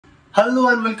Hello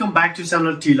and welcome back to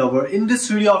channel Tea Lover. In this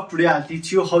video of today, I'll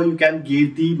teach you how you can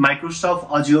get the Microsoft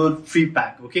Azure free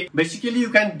pack. Okay, basically you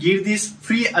can get this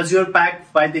free Azure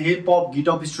pack by the help of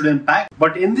GitHub Student pack.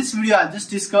 But in this video, I'll just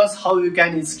discuss how you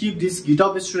can skip this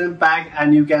GitHub Student pack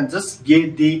and you can just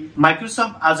get the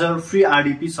Microsoft Azure free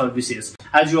RDP services.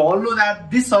 As you all know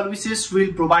that these services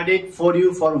will provide it for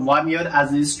you for 1 year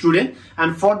as a student,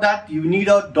 and for that you need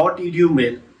a .edu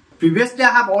mail. Previously, I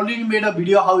have already made a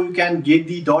video how you can get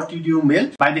the .edu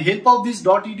mail. By the help of this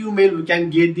 .edu mail, we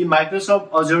can get the Microsoft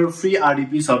Azure free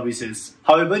RDP services.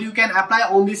 However, you can apply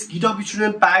on this GitHub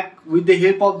Student pack with the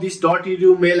help of this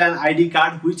 .edu mail and ID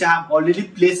card, which I have already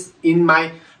placed in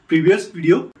my previous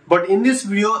video. But in this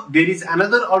video, there is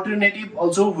another alternative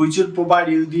also which will provide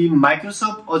you the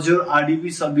Microsoft Azure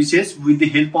RDP services with the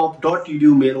help of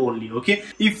 .edu mail only. Okay,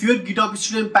 if your GitHub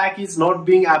Student pack is not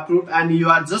being approved and you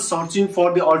are just searching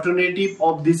for the alternative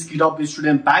of this GitHub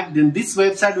Student pack, then this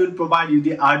website will provide you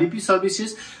the RDP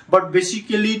services. But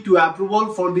basically, to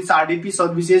approval for this RDP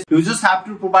services, you just have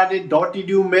to provide a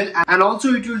 .edu mail, and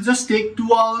also it will just take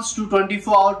 2 hours to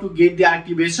 24 hours to get the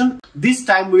activation. This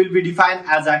time will be defined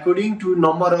as according to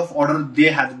number of order they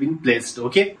have been placed.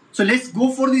 Okay, so let's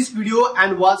go for this video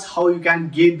and watch how you can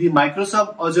get the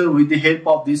Microsoft Azure with the help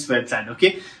of this website.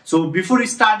 Okay, so before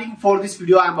starting for this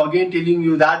video, I'm again telling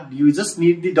you that you just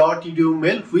need the .edu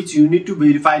mail, which you need to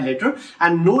verify later,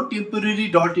 and no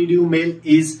temporary .edu mail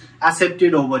is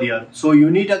accepted over here. So you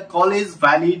need a college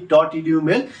valid .edu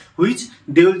mail, which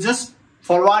they will just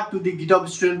forward to the GitHub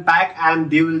Student pack, and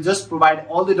they will just provide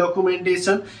all the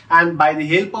documentation, and by the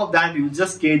help of that you will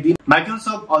just get the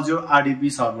Microsoft Azure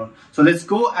RDP server. So let's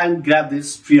go and grab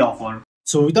this free offer.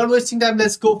 So without wasting time,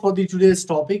 let's go for the today's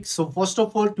topic. So first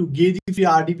of all, to get the free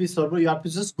RDP server, you have to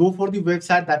just go for the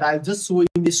website that I'll just show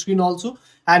in the screen also,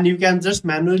 and you can just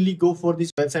manually go for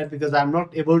this website because I'm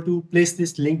not able to place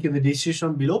this link in the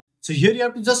description below. So here you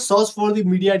have to just search for the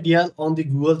MediaDL on the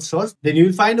Google search. Then you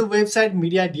will find a website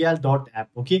mediadl.app.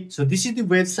 Okay, so this is the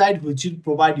website which will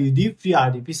provide you the free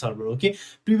RDP server. Okay,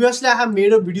 previously I have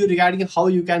made a video regarding how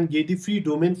you can get the free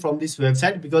domain from this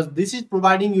website, because this is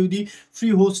providing you the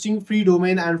free hosting, free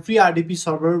domain and free RDP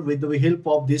server with the help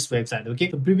of this website.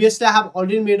 Okay, so previously I have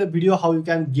already made a video how you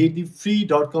can get the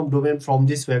free.com domain from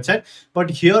this website, but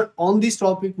here on this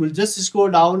topic we'll just scroll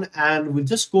down and we'll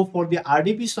just go for the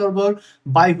RDP server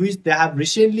by which they have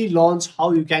recently launched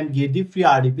how you can get the free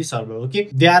RDP server. Okay,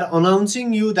 they are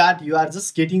announcing you that you are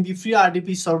just getting the free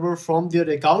RDP server from their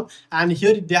account, and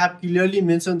here they have clearly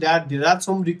mentioned that there are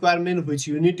some requirements which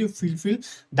you need to fulfill.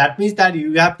 That means that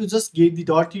you have to just get the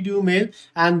 .edu mail,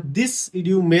 and this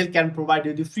edu mail can provide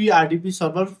you the free RDP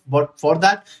server, but for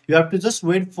that you have to just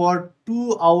wait for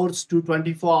 2 hours to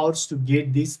 24 hours to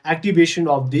get this activation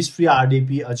of this free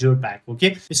RDP Azure pack.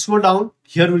 Okay, scroll down.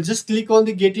 Here we'll just click on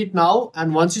the get it now,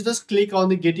 and once you just click on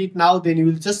the get it now, then you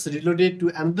will just reload it to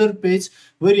another page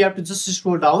where you have to just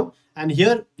scroll down, and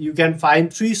here you can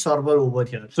find 3 server over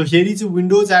here. So here is a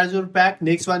Windows Azure pack,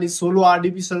 next one is solo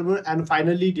RDP server, and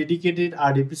finally dedicated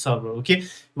RDP server. Okay,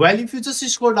 well, if you just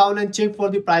scroll down and check for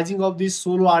the pricing of this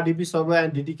solo RDP server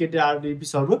and dedicated RDP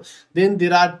server, then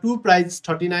there are two prices,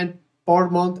 $39 per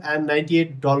month and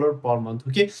 $98 per month.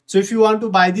 Okay, so if you want to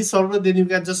buy this server, then you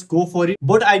can just go for it,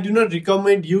 but I do not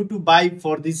recommend you to buy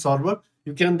for this server.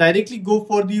 You can directly go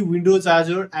for the Windows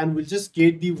Azure and we'll just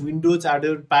get the Windows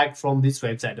Azure pack from this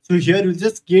website. So here you'll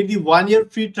just get the 1 year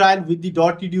free trial with the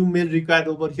 .edu mail required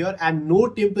over here, and no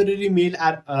temporary mail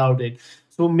are allowed it.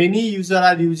 So many users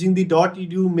are using the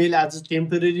 .edu mail as a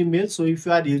temporary mail. So if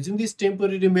you are using this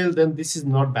temporary mail, then this is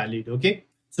not valid. Okay,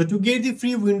 so to get the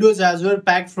free Windows Azure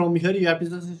pack from here, you have to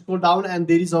just scroll down and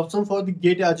there is option for the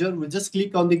Get Azure. We'll just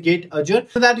click on the Get Azure,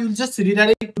 so that you'll just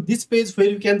redirect to this page where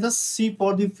you can just see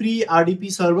for the free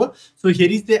RDP server. So here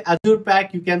is the Azure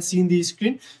pack you can see in the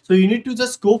screen. So you need to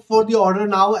just go for the order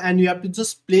now, and you have to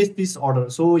just place this order.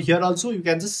 So here also you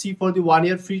can just see for the 1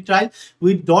 year free trial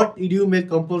with .edu mail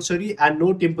compulsory and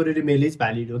no temporary mail is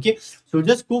valid. Okay, so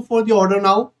just go for the order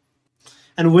now.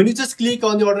 And when you just click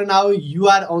on the order now, you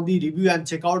are on the review and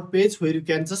checkout page where you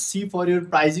can just see for your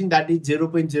pricing, that is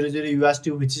 0.00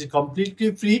 USD, which is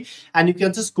completely free, and you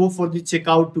can just go for the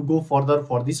checkout to go further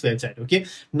for this website. Okay,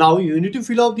 now you need to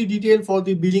fill out the detail for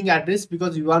the billing address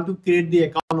because you want to create the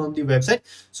account on the website.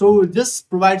 So we'll just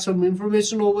provide some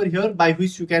information over here by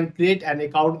which you can create an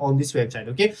account on this website.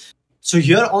 Okay, So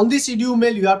here on this edu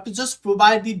mail, you have to just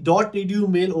provide the .edu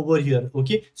mail over here.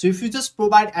 Okay. So if you just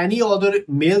provide any other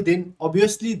mail, then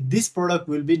obviously this product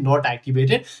will be not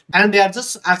activated, and they are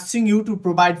just asking you to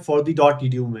provide for the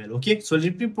 .edu mail. Okay. So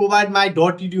let me provide my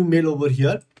 .edu mail over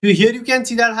here. So here you can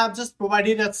see that I have just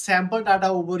provided a sample data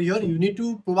over here. You need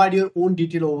to provide your own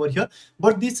detail over here,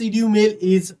 but this edu mail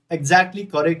is exactly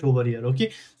correct over here.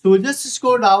 Okay. So we'll just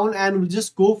scroll down and we'll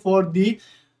just go for the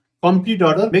complete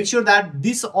order. Make sure that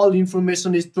this all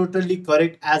information is totally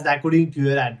correct as according to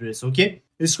your address. Okay,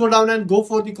 scroll down and go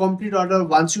for the complete order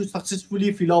once you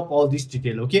successfully fill up all this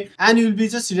detail. Okay, and you will be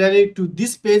just redirected to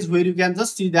this page where you can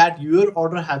just see that your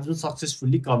order has been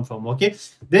successfully confirmed. Okay,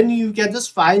 then you can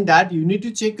just find that you need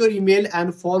to check your email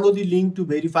and follow the link to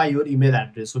verify your email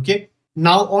address. Okay,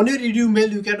 now on your edu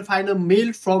mail, you can find a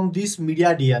mail from this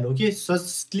media DL. Okay, so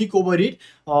just click over it.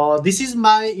 This is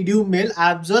my edu mail.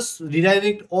 I've just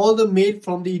redirect all the mail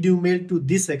from the edu mail to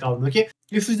this account. Okay,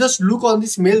 if you just look on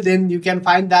this mail, then you can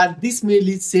find that this mail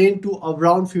is sent to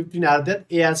around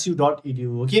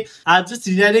 15@asu.edu. Okay, I've just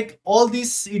redirect all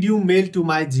this edu mail to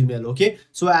my Gmail. Okay,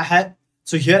 so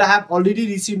here I have already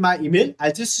received my email.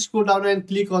 I just scroll down and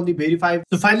click on the verify.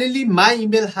 So finally my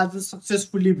email has been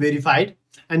successfully verified,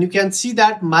 and you can see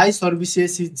that my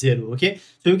services is 0. Okay,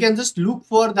 so you can just look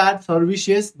for that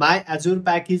services. My Azure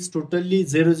pack is totally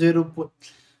 00.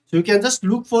 So you can just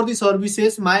look for the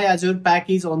services. My Azure pack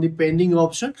is on the pending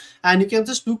option, and you can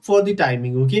just look for the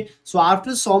timing. Okay, so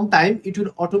after some time it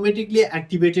will automatically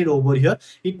activate it over here.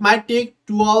 It might take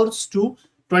 2 hours to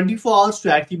 24 hours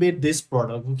to activate this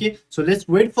product. Okay, so let's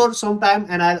wait for some time,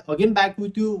 and I'll again back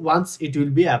with you once it will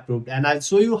be approved, and I'll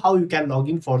show you how you can log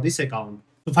in for this account.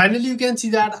 So finally you can see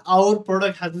that our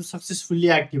product has been successfully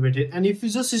activated, and if you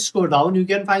just scroll down, you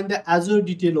can find the Azure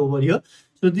detail over here.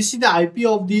 So this is the IP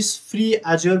of this free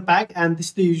Azure pack, and this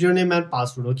is the username and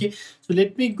password. Okay, so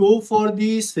let me go for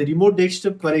this remote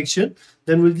desktop connection.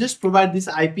 Then we'll just provide this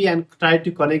IP and try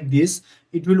to connect this.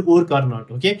 It will work or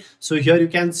not. Okay, so here you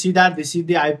can see that this is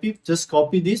the IP. Just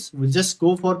copy this. We'll just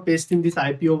go for pasting this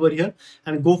IP over here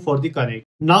and go for the connect.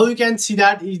 Now you can see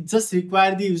that it just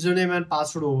requires the username and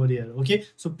password over here. Okay,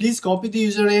 so please copy the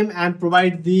username and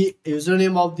provide the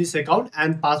username of this account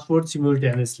and password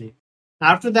simultaneously.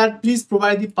 After that, please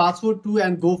provide the password too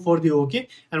and go for the OK.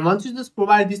 And once you just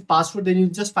provide this password, then you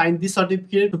just find this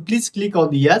certificate. So please click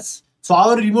on the yes. So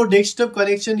our remote desktop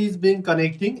connection is being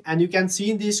connecting, and you can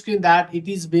see in the screen that it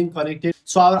is being connected.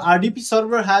 So our RDP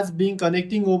server has been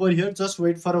connecting over here. Just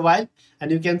wait for a while,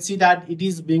 and you can see that it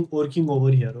is being working over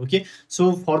here. Okay,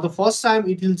 so for the first time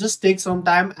it will just take some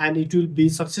time, and it will be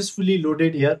successfully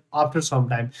loaded here after some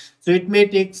time. So it may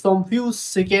take some few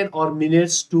seconds or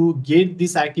minutes to get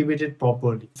this activated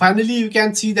properly. Finally, you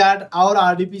can see that our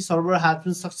RDP server has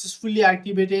been successfully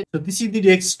activated. So this is the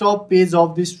desktop page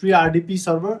of this free RDP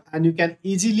server, and you can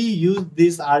easily use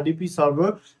this RDP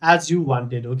server as you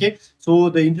wanted. Okay, so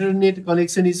the internet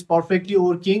connection is perfectly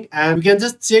working, and you can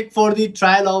just check for the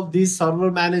trial of this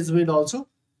server management also.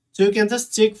 So you can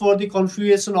just check for the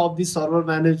configuration of the server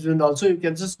management also. You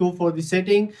can just go for the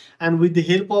setting, and with the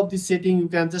help of the setting, you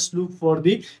can just look for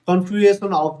the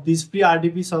configuration of this free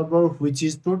RDP server, which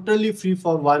is totally free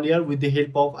for 1 year with the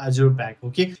help of Azure pack.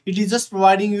 Okay, it is just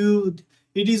providing you,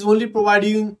 it is only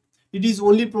providing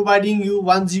you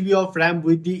 1 GB of RAM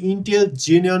with the Intel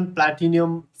Xenon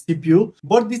Platinum CPU,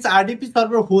 but this RDP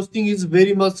server hosting is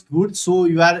very much good, so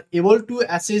you are able to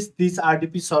access this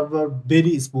RDP server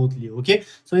very smoothly. Okay,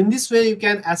 so in this way you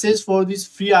can access for this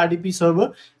free RDP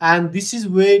server, and this is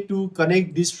way to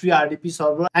connect this free RDP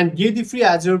server and get the free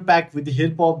Azure pack with the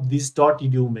help of this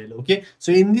 .edu mail. Okay,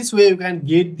 so in this way you can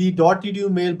get the .edu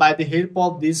mail by the help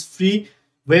of this free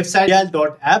website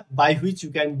app, by which you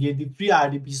can get the free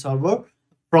RDP server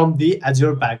from the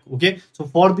Azure pack. Okay, so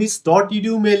for this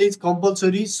 .edu mail is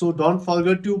compulsory, so don't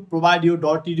forget to provide your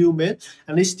 .edu mail.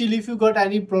 And still, if you got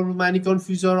any problem, any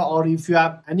confusion, or if you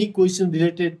have any question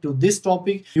related to this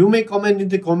topic, you may comment in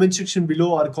the comment section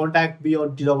below, or contact me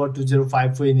on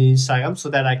tlover2054 in Instagram, so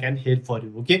that I can help for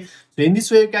you. Okay, so in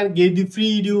this way you can get the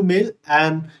free edu mail,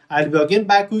 and I'll be again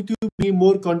back with you with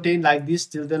more content like this.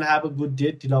 Till then, have a good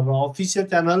day. Till our official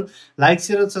channel, like,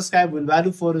 share and subscribe. Will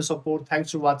value for your support.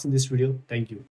 Thanks for watching this video. Thank you.